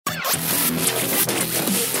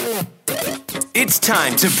It's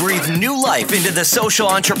time to breathe new life into the social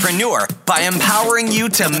entrepreneur by empowering you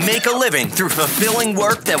to make a living through fulfilling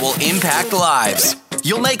work that will impact lives.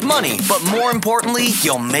 You'll make money, but more importantly,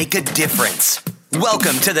 you'll make a difference.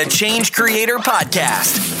 Welcome to the Change Creator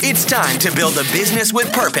Podcast. It's time to build a business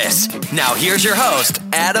with purpose. Now here's your host,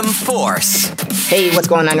 Adam Force. Hey, what's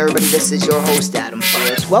going on, everybody? This is your host, Adam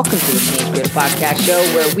Force. Welcome to the Change Creator Podcast show,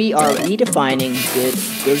 where we are redefining good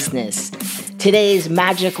business. Today's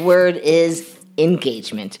magic word is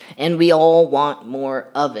engagement, and we all want more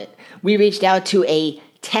of it. We reached out to a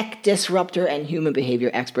tech disruptor and human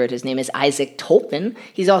behavior expert. His name is Isaac Tolpin.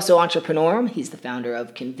 He's also an entrepreneur. He's the founder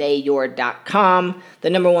of ConveyYour.com, the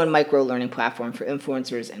 #1 micro-learning platform for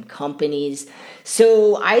influencers and companies.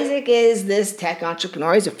 So Isaac is this tech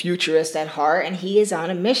entrepreneur. He's a futurist at heart, and he is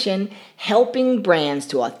on a mission helping brands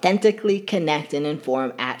to authentically connect and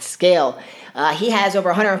inform at scale. He has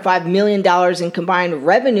over $105 million in combined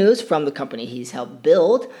revenues from the company he's helped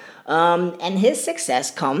build. And his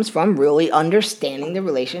success comes from really understanding the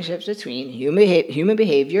relationships between human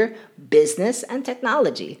behavior, business, and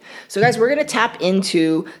technology. So guys, we're going to tap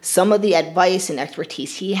into some of the advice and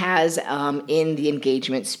expertise he has in the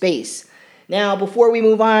engagement space. Now, before we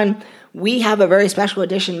move on, we have a very special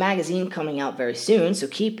edition magazine coming out very soon, so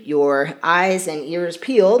keep your eyes and ears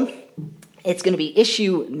peeled. It's going to be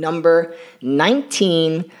issue number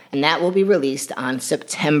 19, and that will be released on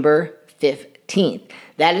September 15th.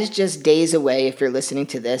 That is just days away if you're listening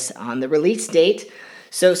to this on the release date.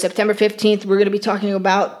 So September 15th, we're going to be talking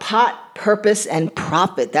about pot, purpose, and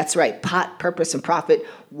profit. That's right, pot, purpose, and profit.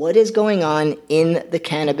 What is going on in the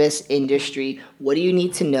cannabis industry? What do you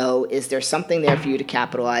need to know? Is there something there for you to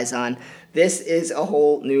capitalize on? This is a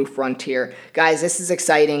whole new frontier. Guys, this is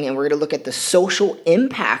exciting, and we're going to look at the social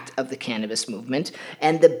impact of the cannabis movement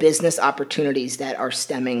and the business opportunities that are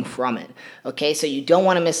stemming from it. Okay, so you don't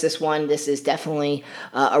want to miss this one. This is definitely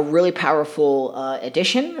a really powerful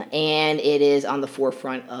edition, and it is on the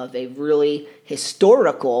forefront of a really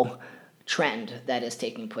historical trend that is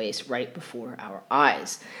taking place right before our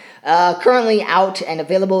eyes. Currently out and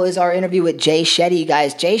available is our interview with Jay Shetty.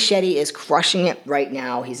 Guys, Jay Shetty is crushing it right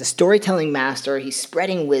now. He's a storytelling master. He's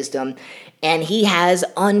spreading wisdom, and he has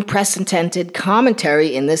unprecedented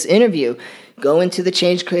commentary in this interview. Go into the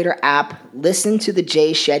Change Creator app, listen to the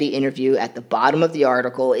Jay Shetty interview at the bottom of the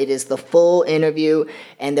article. It is the full interview,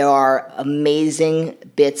 and there are amazing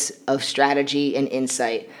bits of strategy and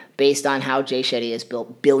insight based on how Jay Shetty has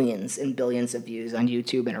built billions and billions of views on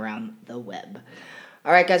YouTube and around the web.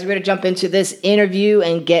 All right, guys, we're going to jump into this interview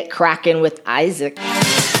and get cracking with Isaac.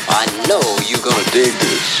 I know you're going to dig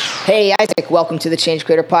this. Hey, Isaac, welcome to the Change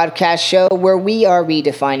Creator Podcast show, where we are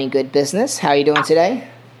redefining good business. How are you doing today?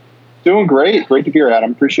 Doing great. Great to be here,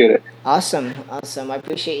 Adam. Appreciate it. Awesome. I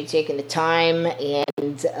appreciate you taking the time, and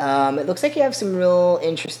it looks like you have some real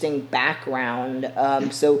interesting background.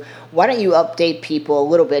 So why don't you update people a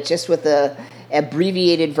little bit just with the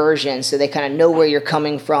abbreviated version so they kind of know where you're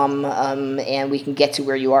coming from, and we can get to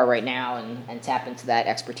where you are right now and tap into that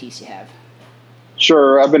expertise you have.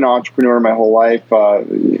 Sure. I've been an entrepreneur my whole life.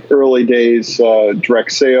 Early days,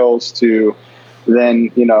 direct sales to then,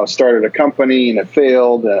 started a company and it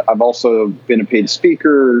failed. I've also been a paid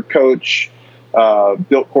speaker, coach,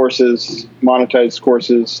 built courses, monetized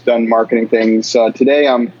courses, done marketing things. Today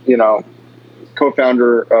I'm,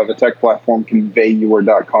 co-founder of a tech platform,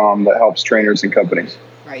 ConveyYour.com, that helps trainers and companies.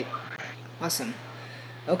 Right. Awesome.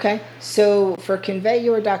 Okay. So for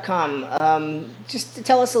ConveyYour.com, just to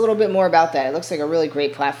tell us a little bit more about that. It looks like a really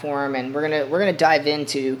great platform, and we're gonna dive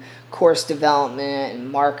into course development and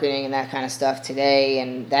marketing and that kind of stuff today.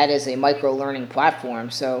 And that is a micro-learning platform.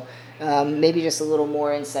 So maybe just a little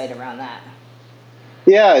more insight around that.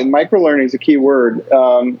 Yeah, micro-learning is a key word. A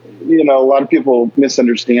lot of people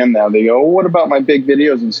misunderstand that. They go, well, what about my big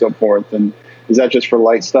videos and so forth? And is that just for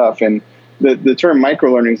light stuff? And the term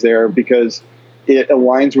micro-learning is there because it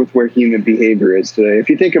aligns with where human behavior is today. If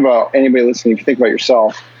you think about anybody listening, if you think about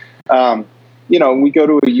yourself, we go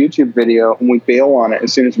to a YouTube video and we bail on it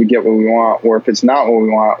as soon as we get what we want, or if it's not what we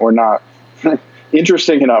want or not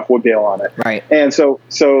interesting enough, we'll bail on it. Right. And so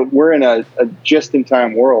we're in a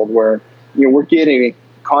just-in-time world where we're getting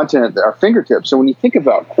content at our fingertips. So when you think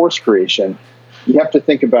about course creation, you have to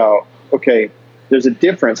think about, okay, there's a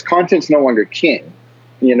difference. Content's no longer king.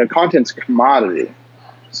 Content's a commodity.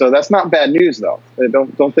 So that's not bad news, though.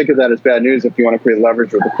 Don't think of that as bad news if you want to create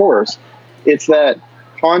leverage with the course. It's that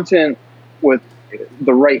content with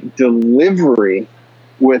the right delivery,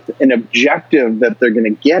 with an objective that they're going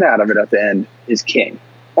to get out of it at the end, is king,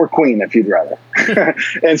 or queen, if you'd rather.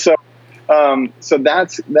 And so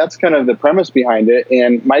that's kind of the premise behind it.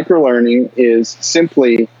 And microlearning is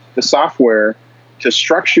simply the software to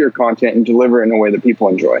structure your content and deliver it in a way that people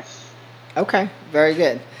enjoy. Okay, very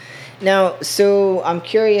good. Now, so I'm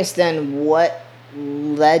curious then, what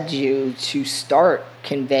led you to start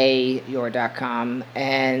ConveyYour.com,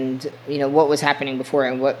 and what was happening before,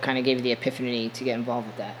 and what kind of gave you the epiphany to get involved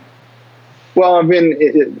with that? Well, I've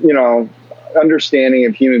been, understanding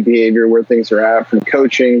of human behavior, where things are at, from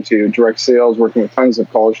coaching to direct sales, working with tons of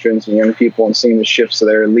college students and young people and seeing the shifts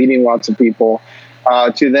there, leading lots of people,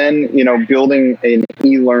 to then, building an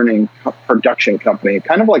e-learning production company,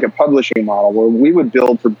 kind of like a publishing model where we would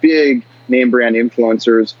build for big name brand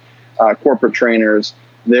influencers, corporate trainers,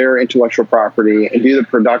 their intellectual property, and do the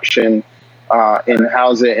production and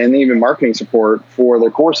house it, and even marketing support for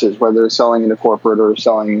their courses, whether they're selling into corporate or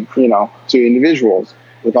selling, to individuals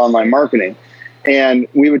with online marketing. And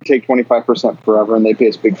we would take 25% forever, and they pay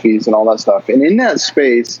us big fees and all that stuff. And in that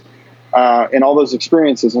space, and all those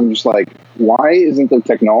experiences, I'm just like, why isn't there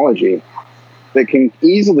technology that can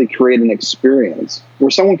easily create an experience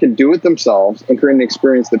where someone can do it themselves and create an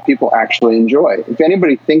experience that people actually enjoy? If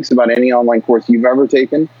anybody thinks about any online course you've ever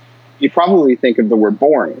taken, you probably think of the word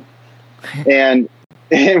boring. And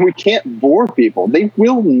we can't bore people. They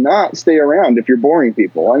will not stay around if you're boring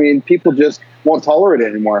people. I mean, people just won't tolerate it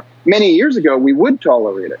anymore. Many years ago, we would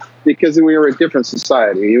tolerate it because we were a different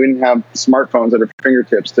society. We didn't have smartphones at our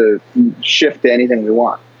fingertips to shift to anything we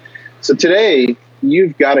want. So today,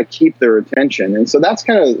 you've got to keep their attention. And so that's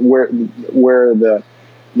kind of where the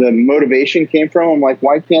motivation came from. I'm like,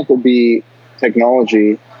 why can't there be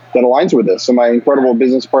technology that aligns with this? So my incredible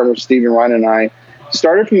business partner, Stephen Ryan, and I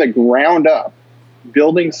started from the ground up,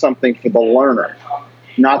 building something for the learner,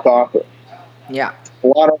 not the author. Yeah. A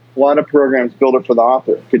lot of programs build it for the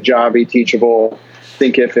author. Kajabi, Teachable,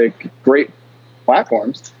 Thinkific, great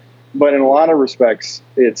platforms. But in a lot of respects,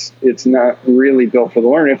 it's not really built for the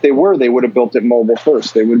learner. If they were, they would have built it mobile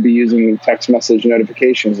first. They would be using text message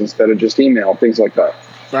notifications instead of just email, things like that.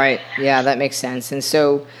 Right. Yeah, that makes sense. And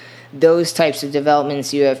so those types of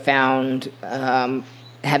developments you have found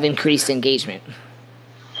have increased engagement.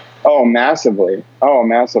 Oh, massively.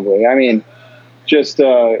 I mean, just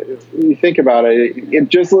you think about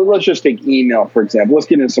it. Let's just take email, for example. Let's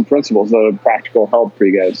get into some principles that are practical help for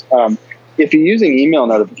you guys. If you're using email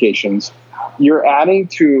notifications, you're adding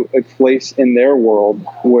to a place in their world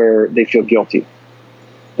where they feel guilty.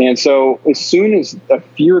 And so as soon as a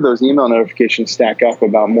few of those email notifications stack up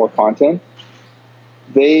about more content,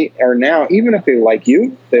 they are now, even if they like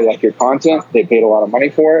you, they like your content, they paid a lot of money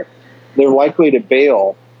for it, they're likely to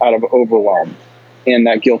bail out of overwhelm and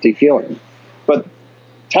that guilty feeling. But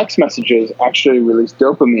text messages actually release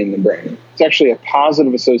dopamine in the brain. It's actually a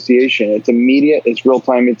positive association. It's immediate, it's real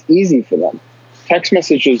time, it's easy for them. Text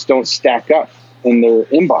messages don't stack up in their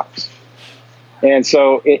inbox. And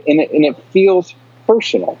so it feels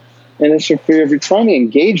personal. And if you're trying to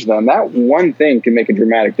engage them, that one thing can make a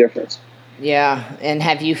dramatic difference. Yeah. And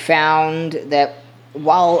have you found that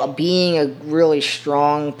while being a really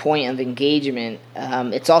strong point of engagement,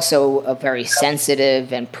 it's also a very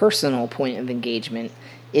sensitive and personal point of engagement?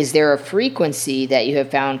 Is there a frequency that you have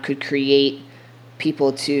found could create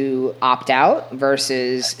people to opt out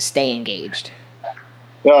versus stay engaged?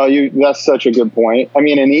 That's such a good point. I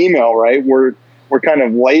mean, in email, right, we're kind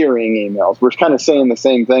of layering emails. We're kind of saying the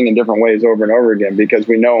same thing in different ways over and over again because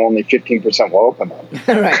we know only 15% will open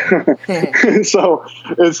them. Right. So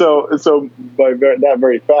by that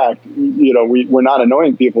very fact, we're not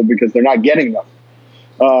annoying people because they're not getting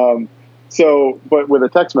them. But with a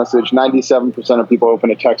text message, 97% of people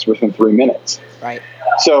open a text within 3 minutes. Right.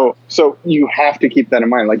 So you have to keep that in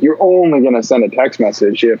mind. Like, you're only going to send a text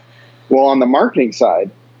message on the marketing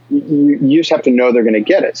side, you just have to know they're going to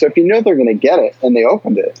get it. So if you know they're going to get it and they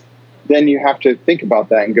opened it, then you have to think about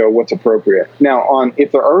that and go, what's appropriate? Now,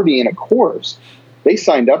 if they're already in a course, they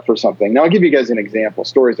signed up for something. Now, I'll give you guys an example.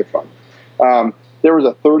 Stories are fun. There was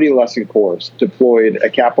a 30-lesson course deployed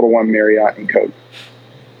at Capital One Marriott in Code.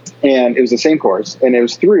 And it was the same course, and it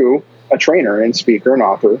was through a trainer and speaker and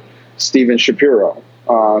author, Steven Shapiro,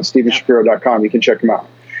 StevenShapiro.com. You can check him out.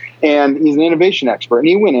 And he's an innovation expert. And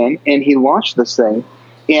he went in and he launched this thing,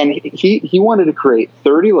 and he wanted to create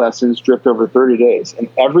 30 lessons dripped over 30 days. And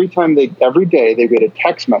every day they get a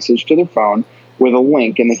text message to their phone with a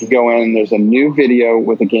link, and they could go in and there's a new video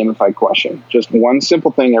with a gamified question. Just one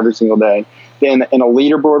simple thing every single day. Then a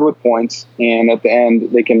leaderboard with points, and at the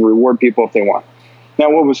end they can reward people if they want.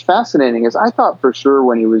 Now, what was fascinating is I thought for sure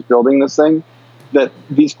when he was building this thing that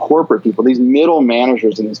these corporate people, these middle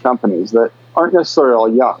managers in these companies that aren't necessarily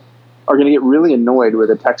all young, are going to get really annoyed with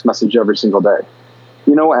a text message every single day.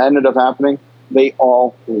 You know what ended up happening? They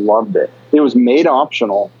all loved it. It was made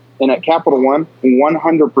optional, And at Capital One,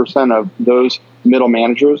 100% of those middle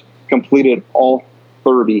managers completed all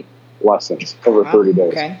 30 lessons over 30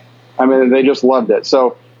 days. Okay. I mean, they just loved it.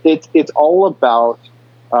 So it's all about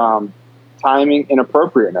timing and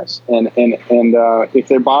appropriateness. And if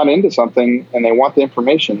they're bought into something and they want the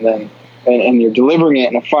information, then and you're delivering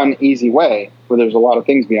it in a fun, easy way where there's a lot of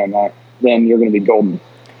things beyond that, then you're going to be golden.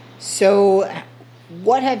 So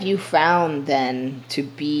what have you found then to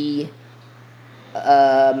be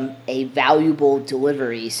a valuable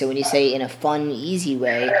delivery? So when you say in a fun, easy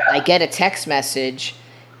way, I get a text message,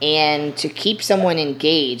 and to keep someone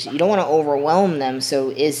engaged, you don't want to overwhelm them. So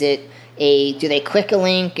is it do they click a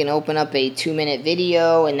link and open up a 2-minute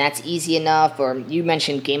video and that's easy enough? Or you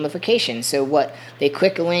mentioned gamification. So what, they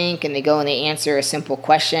click a link and they go and they answer a simple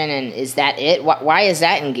question, and is that it? Why is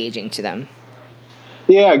that engaging to them?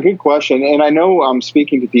 Yeah, good question. And I know I'm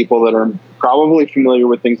speaking to people that are probably familiar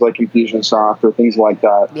with things like Infusionsoft or things like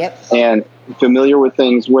that. Yep. And familiar with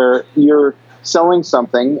things where you're selling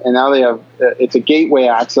something and now they have, it's a gateway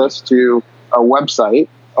access to a website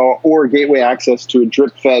or gateway access to a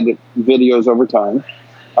drip-fed videos over time,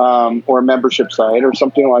 or a membership site or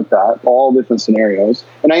something like that, all different scenarios.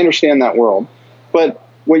 And I understand that world. But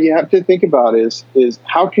what you have to think about is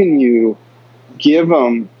how can you give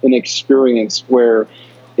them an experience where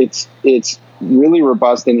it's really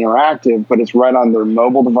robust and interactive, but it's right on their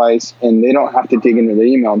mobile device and they don't have to dig into their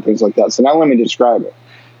email and things like that. So now let me describe it.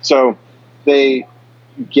 So they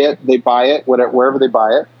buy it wherever they buy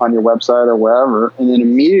it, on your website or wherever, and then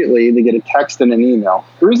immediately they get a text and an email.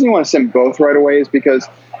 The reason you want to send both right away is because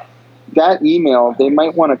that email, they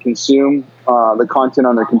might want to consume the content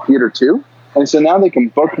on their computer too. And so now they can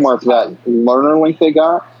bookmark that learner link they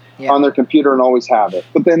got on their computer and always have it.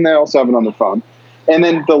 But then they also have it on their phone. And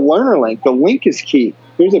then the learner link, the link is key.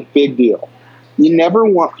 Here's a big deal. You never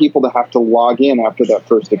want people to have to log in after that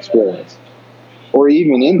first experience, or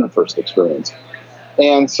even in the first experience.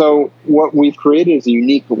 And so what we've created is a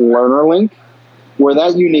unique learner link where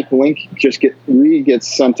that unique link just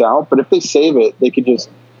gets sent out. But if they save it, they could just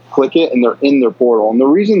click it and they're in their portal. And the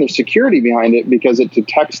reason there's security behind it, because it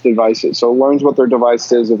detects devices. So it learns what their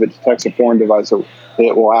device is. If it detects a foreign device, it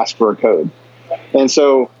will ask for a code. And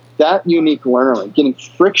so that unique learner link, getting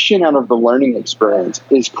friction out of the learning experience,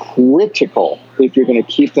 is critical if you're going to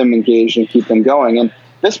keep them engaged and keep them going. And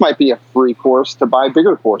this might be a free course to buy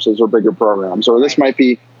bigger courses or bigger programs, or this might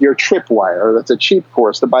be your tripwire. That's a cheap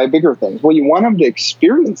course to buy bigger things. Well, you want them to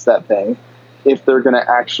experience that thing if they're going to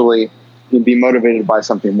actually be motivated by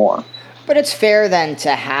something more. But it's fair then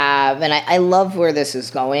to have, and I love where this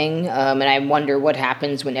is going, and I wonder what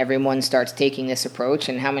happens when everyone starts taking this approach,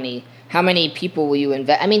 and how many people will you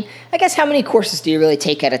invest? I mean, I guess how many courses do you really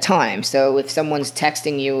take at a time? So if someone's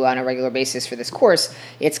texting you on a regular basis for this course,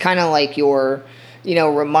 it's kind of like your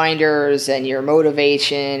reminders and your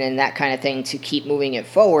motivation and that kind of thing to keep moving it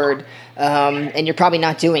forward. And you're probably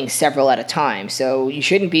not doing several at a time. So you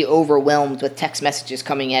shouldn't be overwhelmed with text messages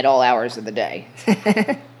coming at all hours of the day.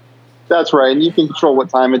 That's right. And you can control what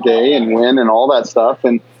time of day and when and all that stuff.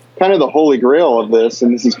 And kind of the holy grail of this,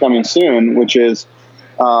 and this is coming soon, which is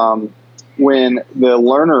when the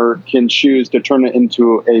learner can choose to turn it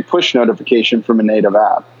into a push notification from a native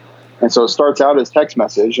app. And so it starts out as text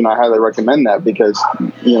message, and I highly recommend that because,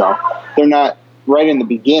 they're not right in the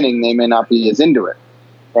beginning. They may not be as into it,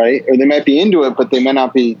 right? Or they might be into it, but they may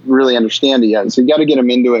not be really understand it yet. So you got to get them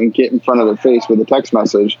into it and get in front of their face with a text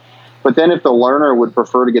message. But then if the learner would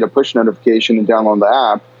prefer to get a push notification and download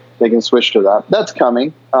the app, they can switch to that. That's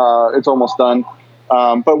coming. It's almost done.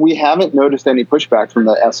 But we haven't noticed any pushback from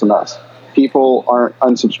the SMS. People aren't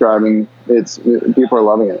unsubscribing. People are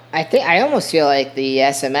loving it. I almost feel like the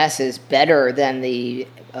SMS is better than the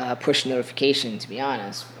push notification, to be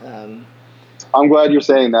honest. I'm glad you're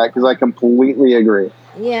saying that because I completely agree.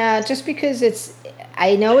 Yeah, just because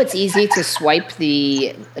I know it's easy to swipe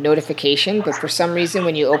the notification, but for some reason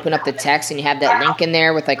when you open up the text and you have that link in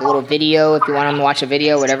there with like a little video, if you want them to watch a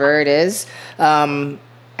video, whatever it is,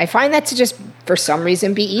 I find that to just, for some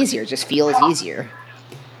reason, be easier. Just feels easier.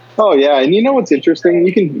 Oh yeah, and you know what's interesting?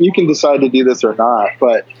 You can decide to do this or not,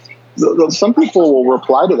 but some people will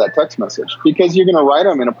reply to that text message because you're going to write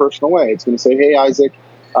them in a personal way. It's going to say, "Hey Isaac,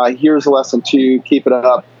 here's lesson 2. Keep it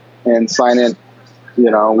up and sign in,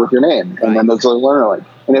 with your name." And then there's a learner link,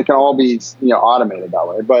 and it can all be automated that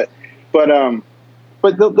way.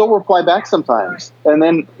 But they'll reply back sometimes, and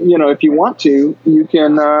then if you want to, you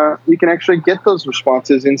can actually get those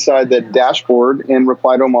responses inside the dashboard and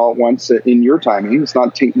reply to them all at once in your timing. It's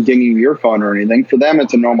not dinging your phone or anything. For them,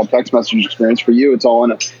 it's a normal text message experience. For you, it's all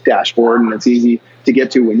in a dashboard and it's easy to get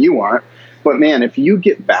to when you want. But man, if you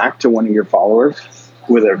get back to one of your followers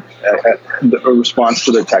a response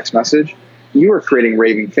to their text message, you are creating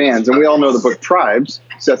raving fans. And we all know the book Tribes,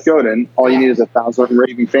 Seth Godin. All you need is 1,000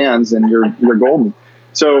 raving fans, and you're golden.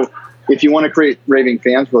 So if you want to create raving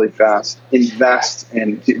fans really fast, invest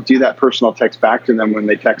and do that personal text back to them when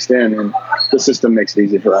they text in, and the system makes it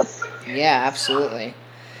easy for them. Yeah, absolutely.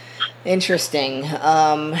 Interesting.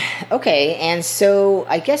 Okay, and so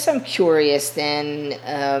I guess I'm curious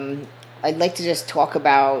then. I'd like to just talk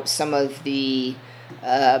about some of the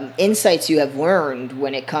insights you have learned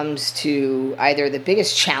when it comes to either the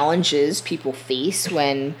biggest challenges people face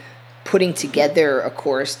when putting together a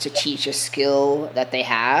course to teach a skill that they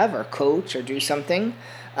have or coach or do something,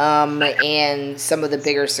 and some of the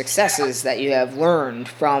bigger successes that you have learned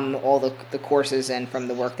from all the courses and from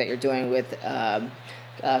the work that you're doing with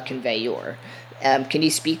Convey Your. Can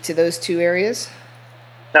you speak to those two areas?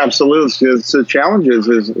 Absolutely. So challenges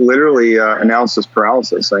is literally analysis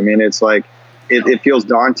paralysis. I mean, it's like it feels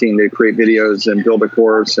daunting to create videos and build a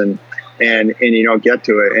course and you don't get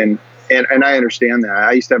to it. And I understand that.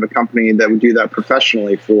 I used to have a company that would do that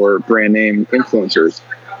professionally for brand name influencers.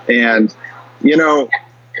 And, the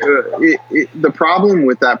problem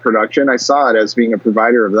with that production, I saw it as being a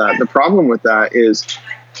provider of that. The problem with that is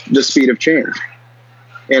the speed of change.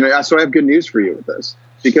 And so I have good news for you with this,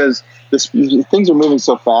 because things are moving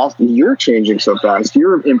so fast. You're changing so fast.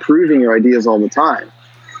 You're improving your ideas all the time.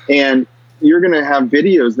 And you're going to have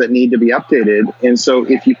videos that need to be updated. And so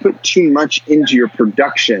if you put too much into your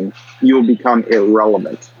production, you'll become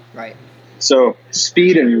irrelevant. Right. So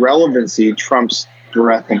speed and relevancy trumps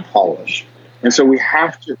breadth and polish. And so we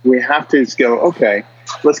have to go, okay,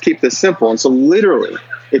 let's keep this simple. And so literally,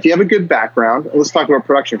 if you have a good background, let's talk about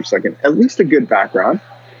production for a second, at least a good background.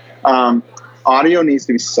 Audio needs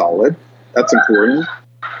to be solid. That's important.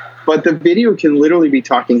 But the video can literally be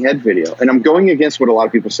talking head video. And I'm going against what a lot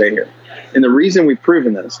of people say here. And the reason we've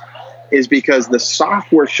proven this is because the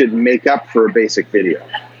software should make up for a basic video.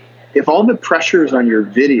 If all the pressure is on your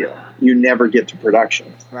video, you never get to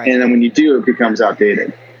production. Right. And then when you do, it becomes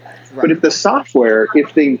outdated. Right. But if the software,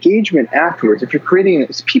 if the engagement afterwards, if you're creating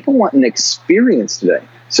it, people want an experience today.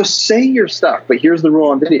 So say your stuff, but here's the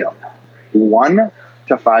rule on video. 1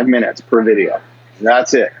 to 5 minutes per video.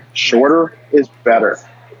 That's it. Shorter is better.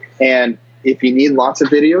 And if you need lots of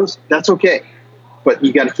videos, that's okay. But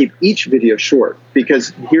you got to keep each video short,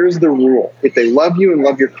 because here's the rule. If they love you and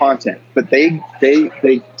love your content, but they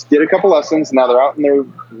did a couple lessons, now they're out in their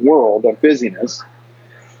world of busyness,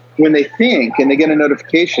 when they think, and they get a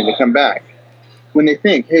notification to come back, when they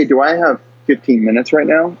think, hey, do I have 15 minutes right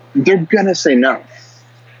now? They're going to say no.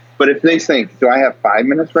 But if they think, do I have 5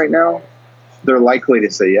 minutes right now? They're likely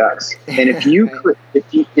to say yes. And if you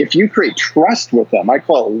create trust with them, I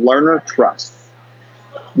call it learner trust,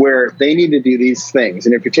 where they need to do these things.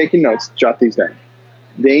 And if you're taking notes, jot these down.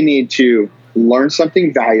 They need to learn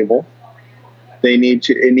something valuable. It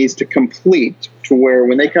needs to complete to where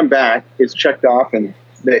when they come back, it's checked off and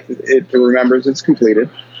it remembers it's completed.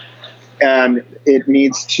 And it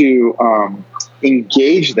needs to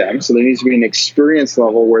engage them. So there needs to be an experience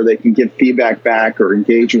level where they can get feedback back or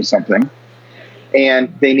engage with something.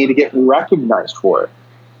 And they need to get recognized for it,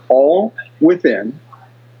 all within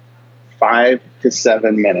 5 to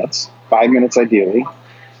 7 minutes, 5 minutes ideally.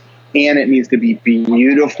 And it needs to be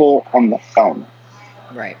beautiful on the phone.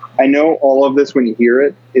 Right. I know all of this, when you hear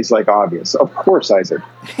it, is like obvious. Of course, Isaac.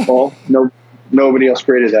 Well, nobody else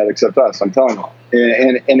created that except us. I'm telling you.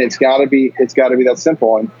 And it's got to be that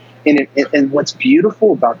simple. And what's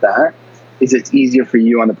beautiful about that is it's easier for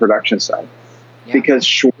you on the production side. Yeah. Because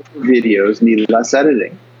short videos need less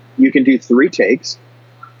editing. You can do 3 takes,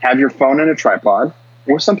 have your phone in a tripod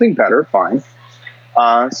or something better, fine.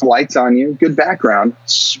 Some lights on you, good background,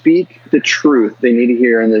 speak the truth they need to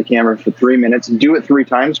hear into the camera for 3 minutes, do it 3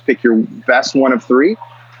 times, pick your best one of 3,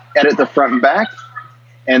 edit the front and back,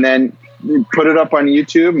 and then put it up on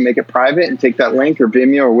YouTube and make it private and take that link or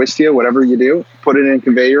Vimeo or Wistia, whatever you do, put it in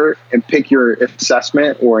Convey Your and pick your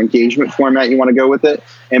assessment or engagement format you want to go with it.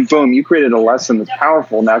 And boom, you created a lesson that's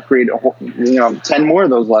powerful. Now create 10 more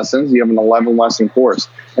of those lessons. You have an 11 lesson course.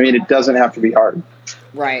 I mean, it doesn't have to be hard.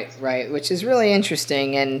 Right, which is really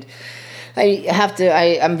interesting. And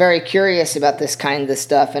I'm very curious about this kind of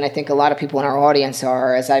stuff, and I think a lot of people in our audience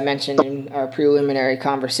are. As I mentioned in our preliminary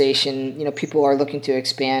conversation, people are looking to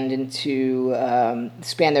expand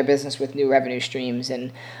their business with new revenue streams,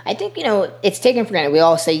 and I think, it's taken for granted. We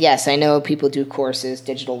all say, yes, I know people do courses,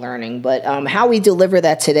 digital learning, but how we deliver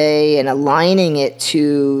that today and aligning it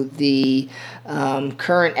to the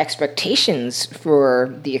current expectations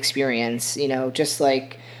for the experience, just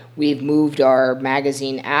like we've moved our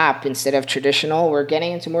magazine app instead of traditional. We're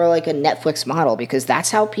getting into more like a Netflix model because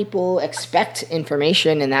that's how people expect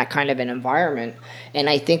information in that kind of an environment. And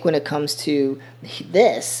I think when it comes to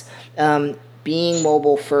this, being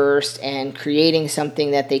mobile first and creating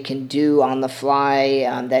something that they can do on the fly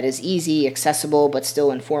that is easy, accessible, but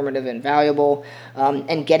still informative and valuable,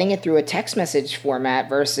 and getting it through a text message format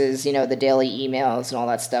versus, the daily emails and all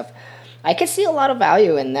that stuff. I could see a lot of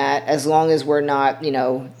value in that as long as we're not,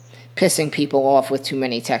 pissing people off with too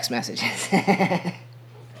many text messages.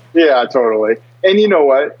 Yeah, totally. And you know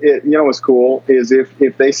what? What's cool is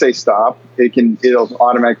if they say stop, it'll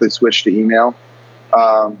automatically switch to email.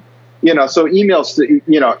 So emails,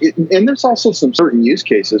 and there's also some certain use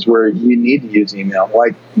cases where you need to use email,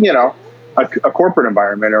 like, a corporate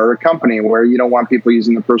environment or a company where you don't want people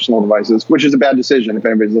using their personal devices, which is a bad decision if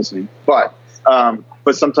anybody's listening.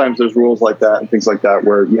 But sometimes there's rules like that and things like that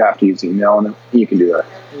where you have to use email, and you can do that.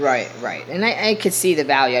 Right. And I could see the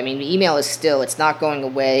value. I mean, email is it's not going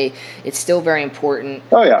away. It's still very important.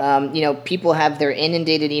 Oh, yeah. People have their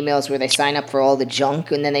inundated emails where they sign up for all the junk,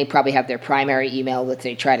 and then they probably have their primary email that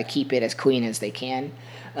they try to keep it as clean as they can.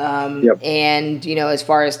 Yep. And, as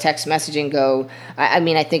far as text messaging go,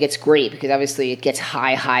 I think it's great because obviously it gets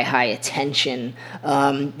high attention.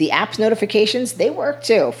 The app's notifications, they work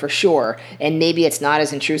too, for sure. And maybe it's not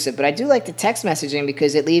as intrusive, but I do like the text messaging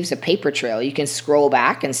because it leaves a paper trail. You can scroll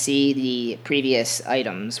back and see the previous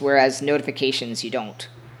items, whereas notifications, you don't.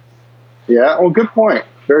 Yeah. Well, good point.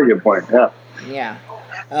 Very good point. Yeah.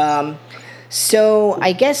 Yeah. So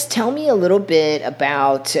I guess tell me a little bit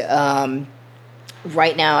about,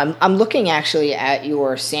 right now, I'm looking actually at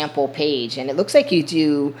your sample page, and it looks like you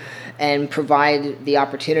do and provide the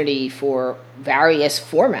opportunity for various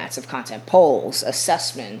formats of content, polls,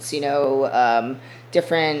 assessments,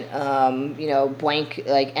 different, blank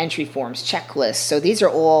like entry forms, checklists. So these are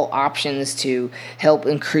all options to help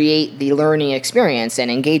and create the learning experience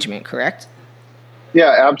and engagement, correct?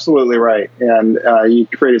 Yeah, absolutely right. And you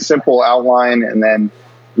create a simple outline, and then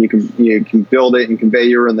you can build it and convey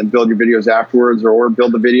and then build your videos afterwards, or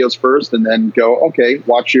build the videos first and then go, okay,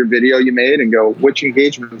 watch your video you made and go, which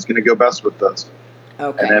engagement is going to go best with this?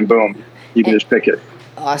 Okay. And then boom, you can just pick it.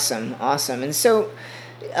 Awesome. And so,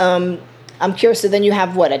 I'm curious, so then you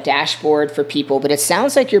have a dashboard for people, but it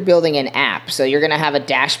sounds like you're building an app. So you're going to have a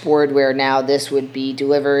dashboard where now this would be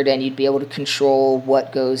delivered and you'd be able to control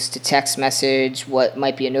what goes to text message, what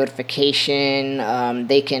might be a notification.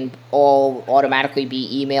 They can all automatically be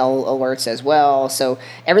email alerts as well. So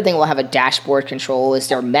everything will have a dashboard control. Is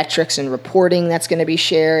there metrics and reporting that's going to be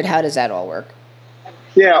shared? How does that all work?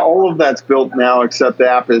 Yeah, all of that's built now, except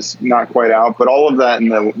the app is not quite out. But all of that in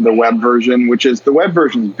the web version, the web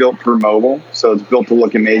version is built for mobile. So it's built to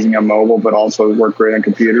look amazing on mobile, but also work great on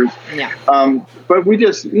computers. Yeah. But we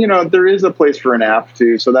just, there is a place for an app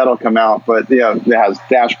too. So that'll come out. But yeah, it has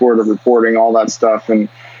dashboard of reporting, all that stuff.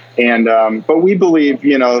 But we believe,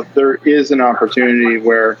 there is an opportunity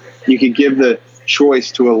where you could give the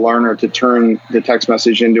choice to a learner to turn the text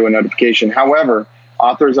message into a notification. However,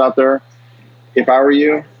 authors out there, if I were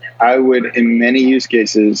you, I would, in many use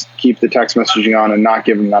cases, keep the text messaging on and not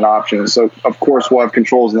give them that option. So, of course, we'll have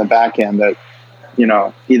controls in the back end that,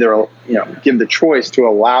 either, give the choice to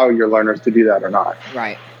allow your learners to do that or not.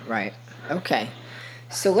 Right. Okay.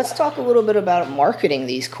 So let's talk a little bit about marketing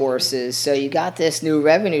these courses. So you got this new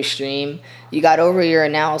revenue stream. You got over your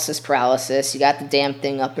analysis paralysis. You got the damn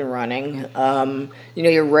thing up and running.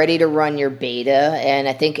 You're ready to run your beta. And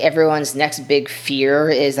I think everyone's next big fear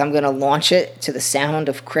is I'm going to launch it to the sound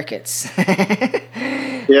of crickets.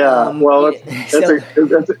 Yeah,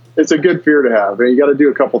 it's a good fear to have. And you got to do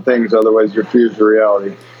a couple things, otherwise your fear is a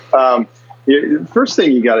reality. The first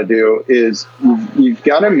thing you got to do is you've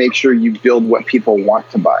got to make sure you build what people want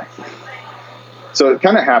to buy. So it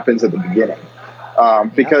kind of happens at the beginning,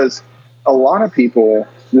 because a lot of people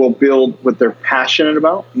will build what they're passionate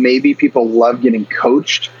about. Maybe people love getting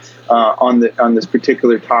coached on this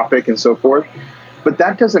particular topic and so forth, but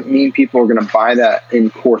that doesn't mean people are going to buy that in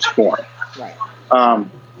course form. Right.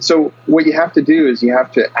 So what you have to do is you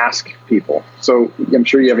have to ask people. So I'm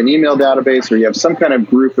sure you have an email database, or you have some kind of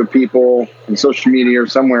group of people in social media or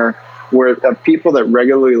somewhere where people that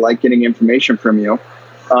regularly like getting information from you.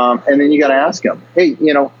 And then you got to ask them, hey,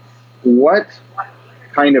 what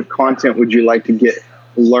kind of content would you like to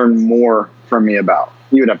learn more from me about?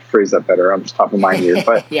 You would have to phrase that better. I'm just top of mind here.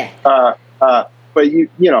 But yeah. But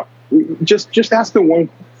just ask the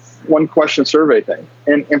one question survey thing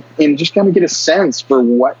and just kind of get a sense for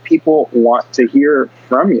what people want to hear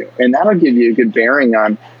from you. And that'll give you a good bearing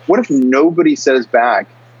on what if nobody says back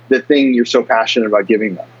the thing you're so passionate about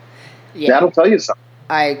giving them. Yeah. That'll tell you something.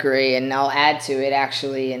 I agree, and I'll add to it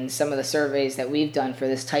actually in some of the surveys that we've done for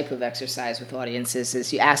this type of exercise with audiences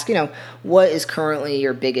is you ask, what is currently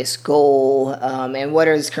your biggest goal, and what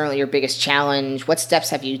is currently your biggest challenge? What steps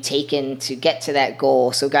have you taken to get to that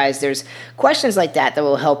goal? So guys, there's questions like that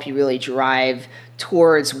will help you really drive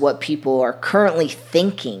towards what people are currently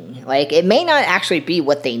thinking. Like, it may not actually be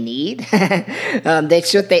what they need. At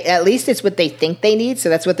least it's what they think they need. So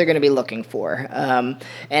that's what they're going to be looking for. And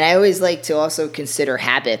I always like to also consider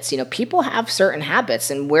habits. People have certain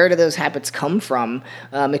habits, and where do those habits come from?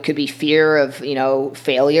 It could be fear of,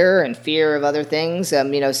 failure and fear of other things.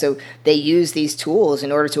 So they use these tools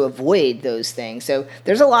in order to avoid those things. So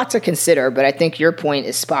there's a lot to consider, but I think your point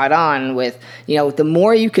is spot on with, the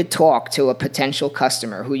more you could talk to a potential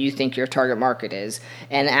customer who you think your target market is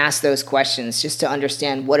and ask those questions just to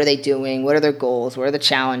understand what are they doing, what are their goals, what are the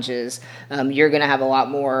challenges, you're going to have a lot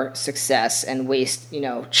more success and waste,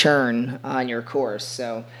 churn on your course.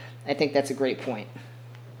 So I think that's a great point.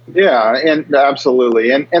 Yeah, and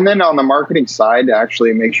absolutely. And then on the marketing side, to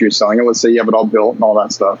actually make sure you're selling it, let's say you have it all built and all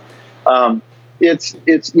that stuff. It's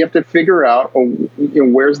you have to figure out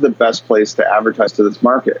where's the best place to advertise to this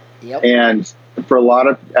market. Yep. And for a lot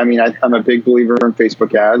of, I'm a big believer in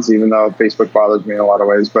Facebook ads, even though Facebook bothers me in a lot of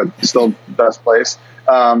ways, but still best place.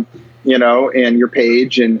 And your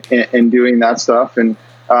page and doing that stuff. And,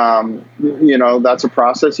 that's a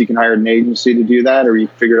process. You can hire an agency to do that, or you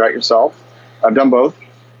figure it out yourself. I've done both.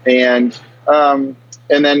 And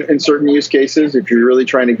then in certain use cases, if you're really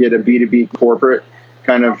trying to get a B2B corporate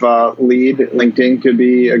kind of lead, LinkedIn could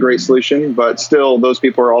be a great solution, but still those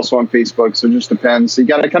people are also on Facebook. So it just depends. So you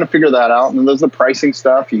got to kind of figure that out. And then there's the pricing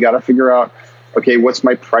stuff. You got to figure out, okay, what's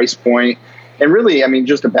my price point? And really,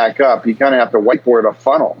 just to back up, you kind of have to whiteboard a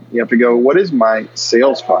funnel. You have to go, what is my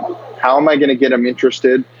sales funnel? How am I going to get them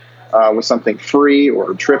interested with something free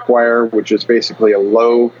or a tripwire, which is basically a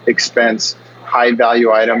low expense, high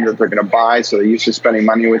value item that they're going to buy. So they're used to spending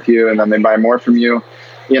money with you and then they buy more from you.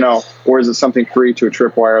 Or is it something free to a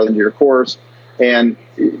tripwire into your course? And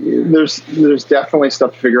there's definitely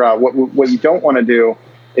stuff to figure out. What you don't want to do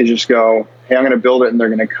is just go, hey, I'm going to build it and they're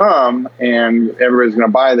going to come and everybody's going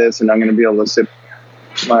to buy this and I'm going to be able to sip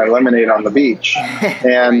my lemonade on the beach.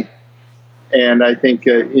 And I think,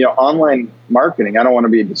 online marketing, I don't want to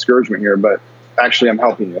be a discouragement here, but actually I'm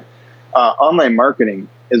helping you. Online marketing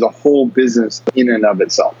is a whole business in and of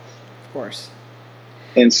itself. Of course.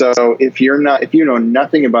 And so if you know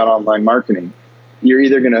nothing about online marketing, you're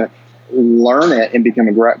either going to learn it and become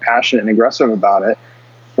passionate and aggressive about it,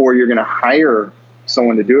 or you're going to hire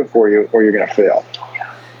someone to do it for you, or you're going to fail.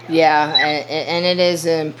 Yeah, and it is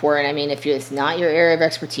important. If it's not your area of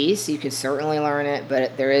expertise, you can certainly learn it,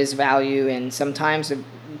 but there is value in sometimes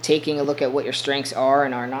taking a look at what your strengths are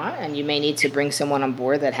and are not, and you may need to bring someone on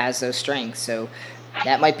board that has those strengths. So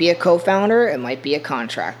that might be a co-founder, it might be a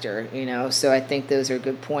contractor, so I think those are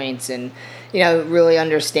good points. And, really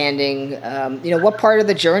understanding, what part of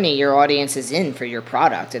the journey your audience is in for your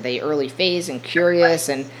product. Are they early phase and curious?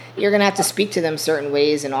 And you're going to have to speak to them certain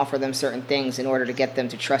ways and offer them certain things in order to get them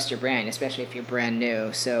to trust your brand, especially if you're brand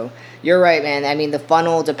new. So you're right, man. The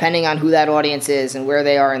funnel, depending on who that audience is and where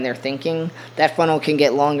they are in their thinking, that funnel can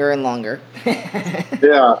get longer and longer.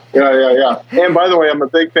 Yeah. And by the way, I'm a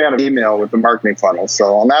big fan of email with the marketing funnel.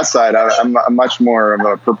 So on that side, I'm much more of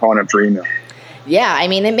a proponent for email. Yeah,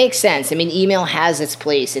 it makes sense. Email has its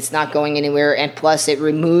place. It's not going anywhere. And plus, it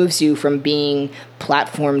removes you from being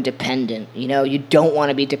platform dependent. You don't want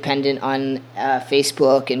to be dependent on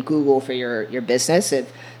Facebook and Google for your business.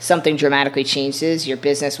 If something dramatically changes, your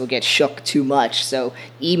business will get shook too much. So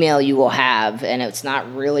email you will have, and it's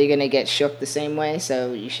not really going to get shook the same way.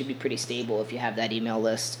 So you should be pretty stable if you have that email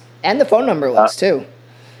list. And the phone number list, too.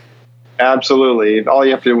 Absolutely. All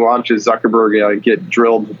you have to watch is Zuckerberg get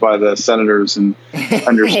drilled by the senators and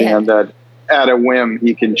understand that at a whim,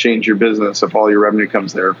 he can change your business if all your revenue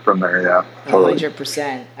comes from there. Yeah, totally.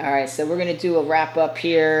 100%. All right, so we're going to do a wrap up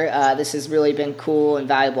here. This has really been cool and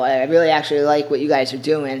valuable. I really actually like what you guys are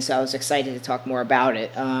doing, so I was excited to talk more about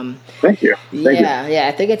it. Thank you. Yeah.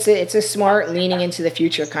 I think it's a smart, leaning into the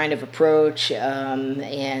future kind of approach. So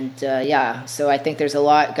I think there's a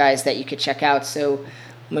lot, guys, that you could check out. So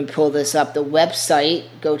I'm going to pull this up. The website,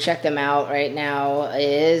 go check them out right now,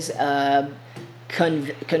 is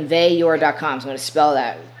conveyyour.com. So I'm going to spell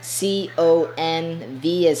that.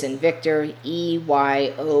 CONV as in Victor,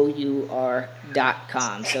 EYOUR.com.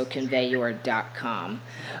 So conveyyour.com.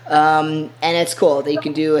 And it's cool that you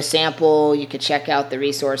can do a sample, you can check out the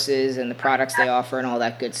resources and the products they offer and all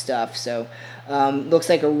that good stuff. So looks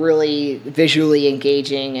like a really visually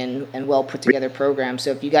engaging and well put together program. So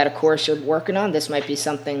if you got a course you're working on, this might be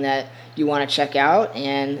something that you want to check out,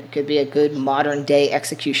 and it could be a good modern day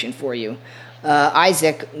execution for you.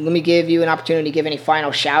 Isaac, let me give you an opportunity to give any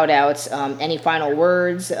final shout outs, any final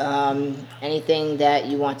words, anything that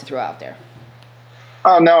you want to throw out there.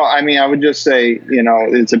 Oh, no, I mean, I would just say,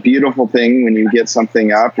 it's a beautiful thing when you get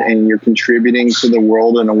something up and you're contributing to the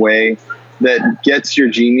world in a way that gets your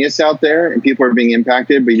genius out there and people are being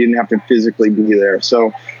impacted, but you didn't have to physically be there.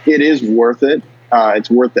 So it is worth it.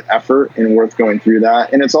 It's worth the effort and worth going through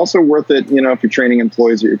that. And it's also worth it, if you're training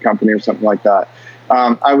employees at your company or something like that.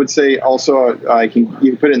 I would say also, you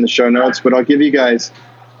can put it in the show notes, but I'll give you guys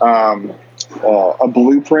a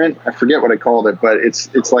blueprint. I forget what I called it, but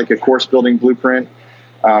it's like a course building blueprint,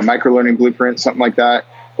 micro-learning blueprint, something like that,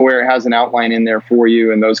 where it has an outline in there for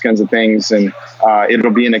you and those kinds of things. And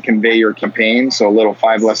it'll be in a Convey Your campaign, so a little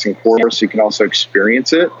 5-lesson course. You can also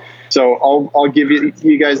experience it. So I'll give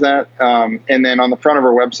you guys that. And then on the front of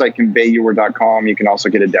our website, conveyyour.com, you can also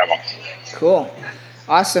get a demo. Cool.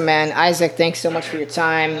 Awesome, man. Isaac, thanks so much for your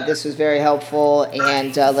time. This was very helpful,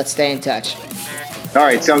 and let's stay in touch. All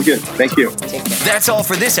right, sounds good. Thank you. Take care. That's all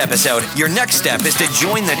for this episode. Your next step is to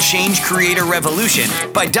join the Change Creator Revolution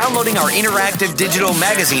by downloading our interactive digital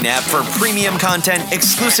magazine app for premium content,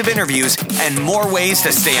 exclusive interviews, and more ways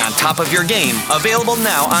to stay on top of your game. Available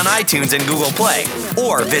now on iTunes and Google Play.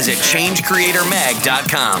 Or visit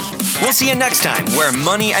changecreatormag.com. We'll see you next time where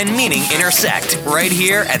money and meaning intersect, right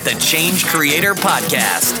here at the Change Creator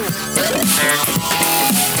Podcast.